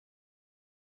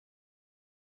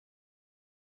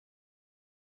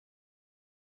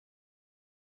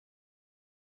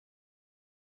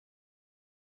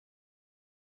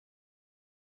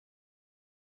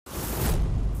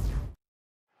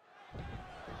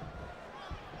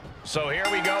So here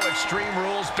we go, Extreme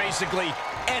Rules. Basically,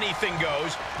 anything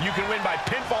goes. You can win by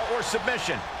pinfall or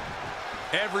submission.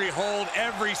 Every hold,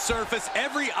 every surface,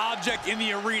 every object in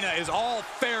the arena is all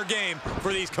fair game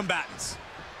for these combatants.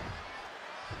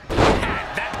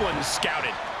 Had that one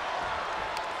scouted.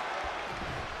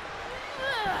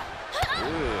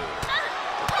 Heel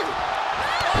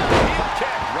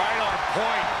kick. Right on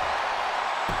point.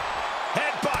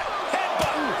 Headbutt,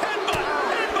 headbutt, headbutt,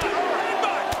 headbutt,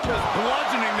 headbutt. Just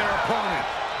bludgeoning their opponent.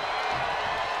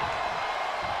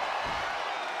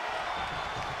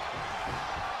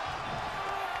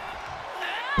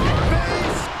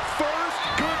 Face first,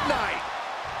 good night.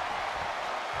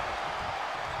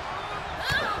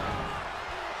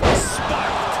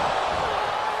 Spiked.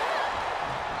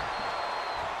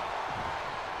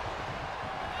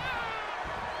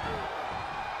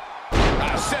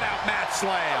 A sit-out mat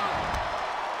slam.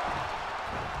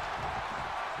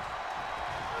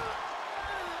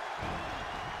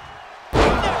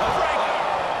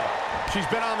 She's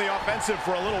been on the offensive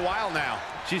for a little while now.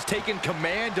 She's taken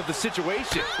command of the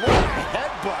situation. What a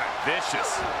headbutt.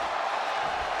 Vicious.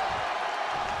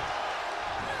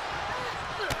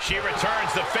 She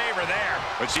returns the favor there.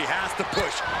 But she has to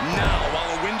push now while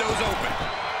the window's open.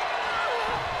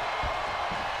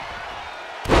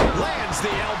 Lands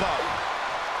the elbow.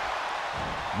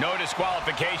 No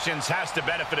disqualifications has to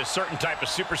benefit a certain type of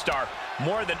superstar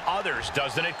more than others,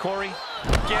 doesn't it, Corey?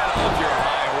 Get off your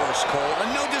high horse, Cole. A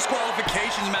no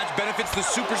disqualifications match benefits the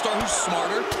superstar who's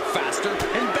smarter, faster,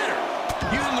 and better.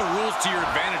 Using the rules to your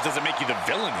advantage doesn't make you the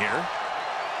villain here.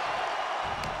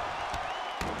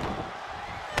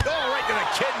 Oh, right to the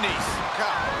kidneys.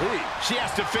 Golly. She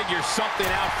has to figure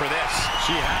something out for this.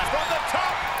 She has. From the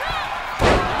top.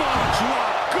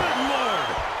 Drop. Good Lord.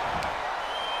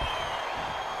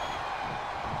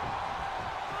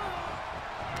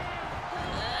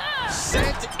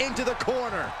 Sent into the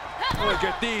corner. Look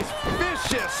at these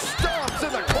vicious stomps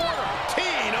in the corner.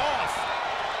 Teeing off.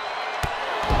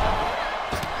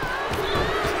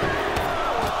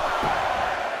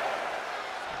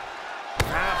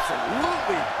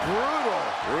 Absolutely brutal.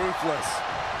 Ruthless.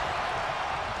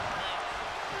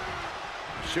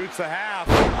 Shoots the half.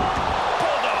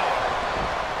 Bulldog.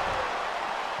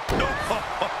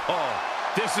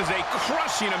 This is a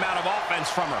crushing amount of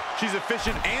offense from her. She's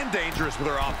efficient and dangerous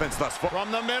with her offense thus far. From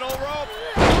the middle rope.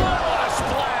 What a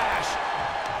splash.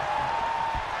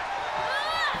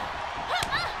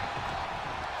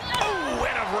 Oh,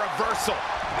 and a reversal.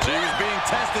 She was being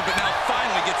tested, but now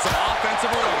finally gets some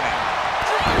offensive opening.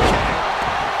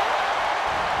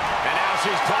 And now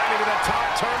she's climbing to the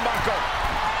top turnbuckle.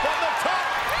 From the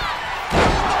top.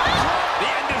 The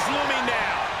end is looming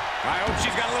now. I hope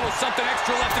she's got a little something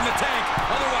extra left in the tank.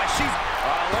 Otherwise, she's...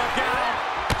 Look out.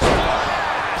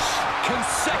 Splash!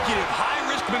 Consecutive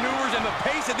high-risk maneuvers, and the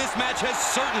pace of this match has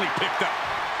certainly picked up.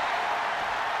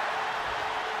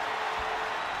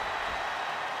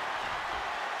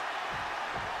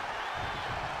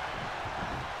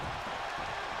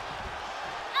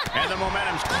 And the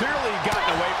momentum's clearly gotten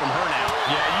away from her now.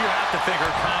 Yeah, you have to think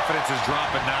her confidence is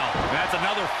dropping now. That's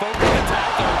another focused attack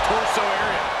to her torso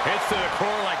area. Hits to the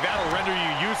core like that'll render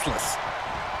you useless.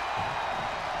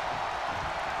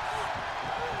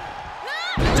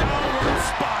 Downward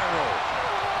spiral.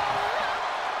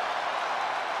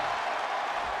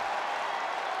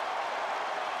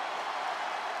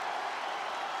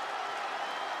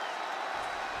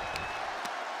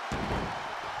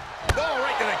 Oh,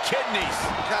 right to the kidneys.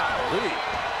 Golly.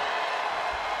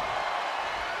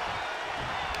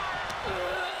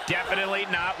 Definitely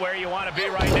not where you want to be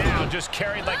right now. Just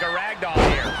carried like a rag doll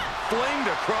here. Flinged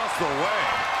across the way.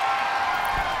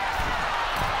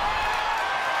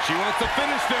 She wants to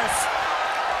finish this.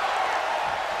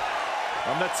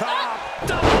 From the top.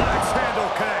 Double axe handle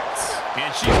connects.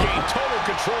 And she's gained total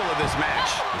control of this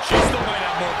match. She still might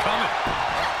have more coming.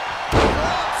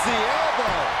 Drops the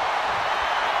elbow.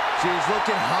 She's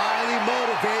looking highly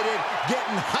motivated,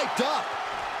 getting hyped up.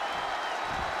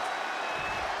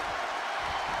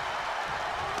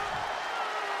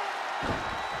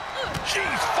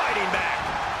 She's fighting back.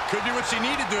 Could be what she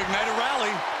needed to ignite a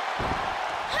rally.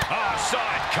 Oh, saw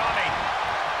it coming.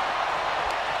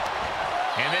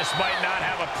 And this might not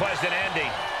have a pleasant ending.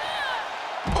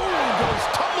 Ooh, goes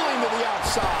tumbling to the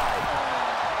outside.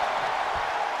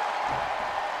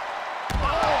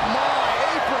 Oh,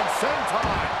 my, apron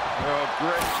senton. Oh,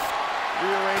 great.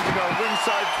 Rearranging our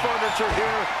ringside furniture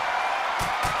here.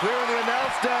 Clearing the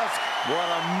announce desk. What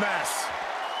a mess.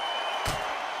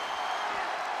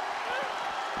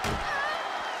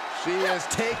 She has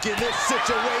taken this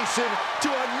situation to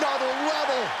another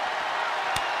level.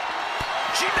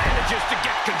 She manages to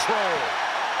get control.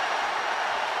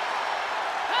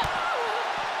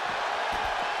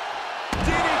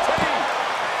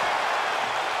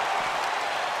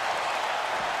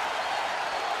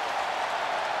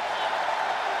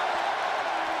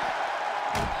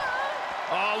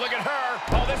 Oh, look at her.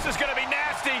 Oh, this is going to be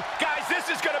nasty. Guys, this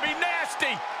is going to be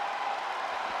nasty.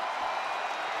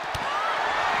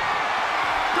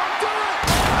 Don't do it!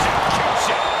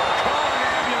 Call an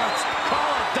ambulance.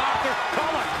 Call a doctor.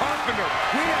 Call a carpenter.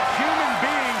 We have human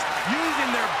beings using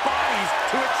their bodies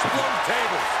to explode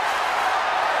tables.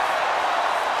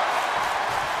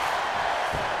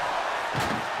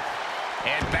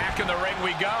 And back in the ring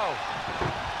we go.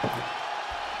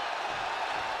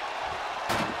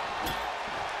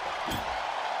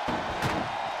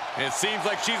 It seems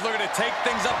like she's looking to take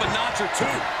things up a notch or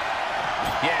two.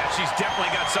 Yeah, she's definitely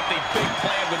got something big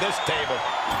planned with this table.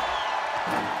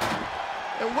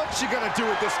 And what's she gonna do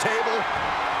with this table?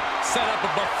 Set up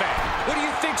a buffet. What do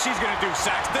you think she's going to do,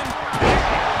 Saxton?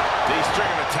 These string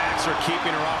of attacks are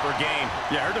keeping her off her game.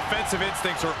 Yeah, her defensive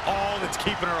instincts are all that's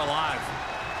keeping her alive.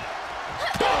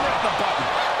 Boom, right the button.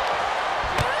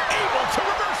 Able to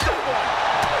reverse that one.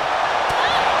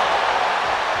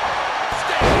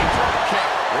 Standing drop kick.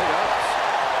 It ups.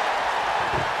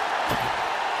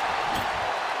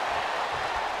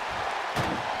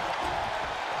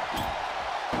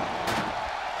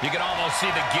 You can almost see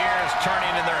the gears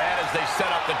turning in their head as they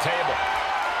set up the table.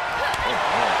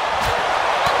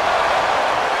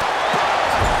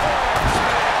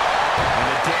 And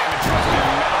the damage must be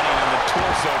mounting on the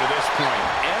torso to this point.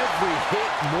 Every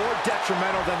hit more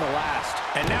detrimental than the last.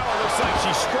 And now it looks like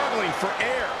she's struggling for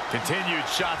air. Continued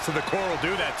shots to the core will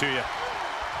do that to you.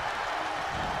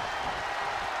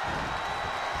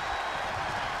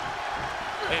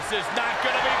 This is not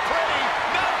going to be pretty.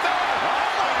 Not there.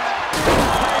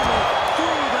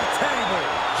 Through the table.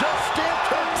 Just stamped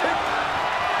her tip.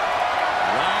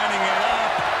 Lining it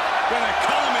up. Gonna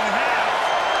cut him in half.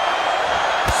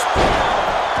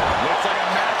 Looks like a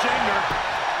match ender.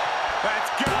 That's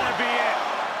gotta be it.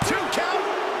 2 count.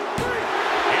 3.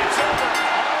 It's over.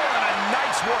 Oh, and a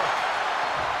nice work.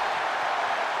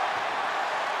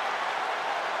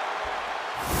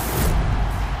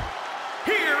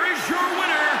 Here is your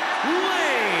winner,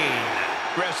 Lane.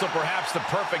 Wrestle perhaps the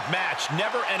perfect match.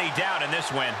 Never any doubt in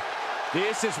this win.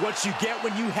 This is what you get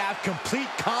when you have complete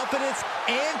confidence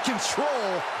and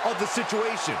control of the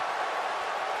situation.